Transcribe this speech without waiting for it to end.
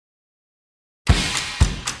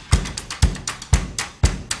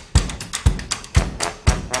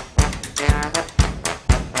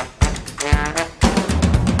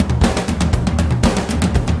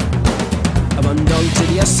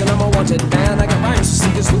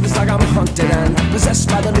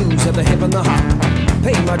to the hip and the hop.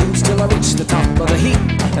 Pay my dues till I reach the top of the heap,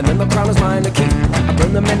 and then the crown is mine to keep. I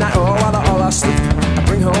burn the midnight oil while they're all asleep. I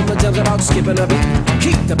bring home the gems without skipping a beat.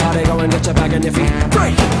 Keep the party going, get your back on your feet.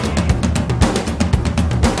 Break!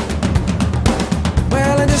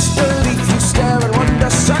 Well, in disbelief you stare and wonder.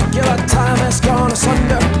 Circular time has gone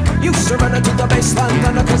asunder. You surrender to the baseline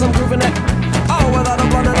thunder, cause I'm grooving it. Oh, without a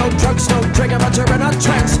blunder, no drugs, no drinking, but you're in a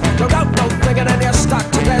trance. No doubt, no thinking, and you're stuck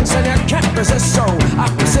to dance, and you can't resist, so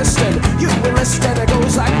I'm resisting. You enlist, and it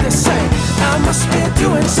goes like this, say, I must be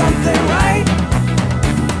doing something right.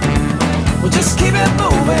 Well, just keep it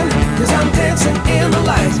moving, cause I'm dancing in the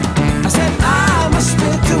light. I said, I must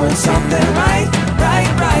be doing something right, right,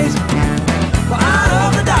 right. Well, out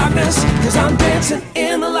of the darkness, cause I'm dancing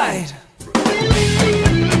in the light.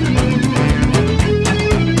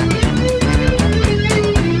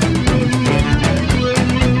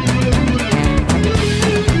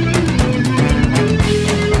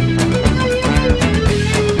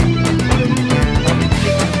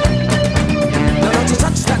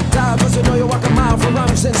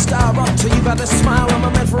 In style, rock till you got a smile.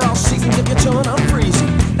 I'm meant for all seasons. If you're chillin', I'm freezing.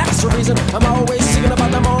 That's the reason I'm always singing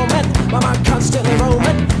about the moment. My mind constantly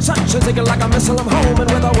roaming. Such a zigger like a missile, I'm home.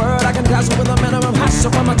 And with a word I can dazzle with a minimum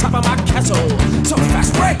hassle from the top of my castle. So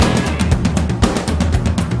fast break.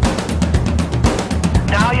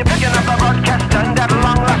 Now you're picking up the broadcast and at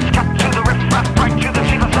long last cut to the riff-raff, right to the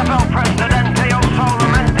chief of staff, El Presidente, O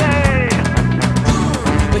Solamente.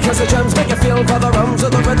 Because the drums make you feel for the rums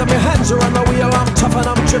of the rhythm. Your hands are on the wheel, I'm tough and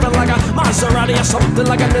I'm driven like a Maserati or something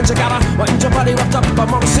like a ninja. Gotta wind your body wrapped up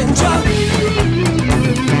amongst Sinja.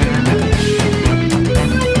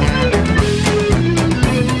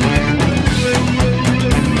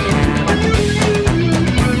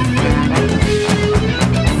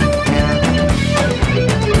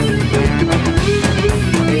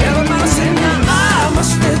 Everybody say now I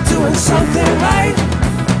must be doing something right.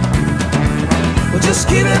 Well, just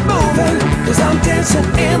keep it moving, cause I'm dancing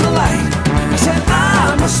in the light. I said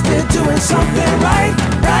I must be doing something right,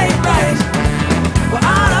 right, right. Well,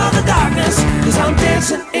 out of the darkness, cause I'm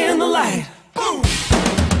dancing in the light. Boom!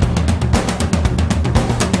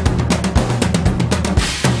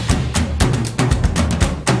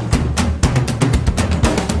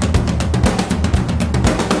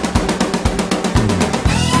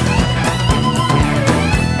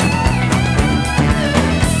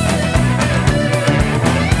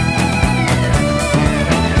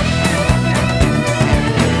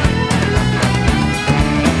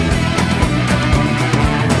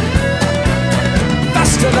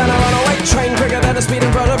 Than a runaway train, quicker than a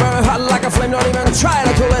speeding brother, burn hot like a flame, don't even try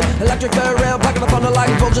to cool it. Electric third rail, blacking the thunder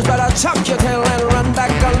like vultures, better chuck your tail and run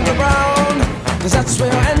back underground, cause that's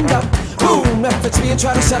where you'll end up. Boom, if it's me you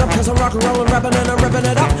try to set up, cause I'm rock and rollin', rapping and I'm ripping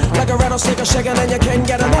it up like a rattlesnake, a shaking and you can't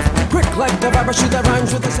get enough. Quick like the viper, shoot that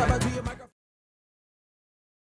rhymes with the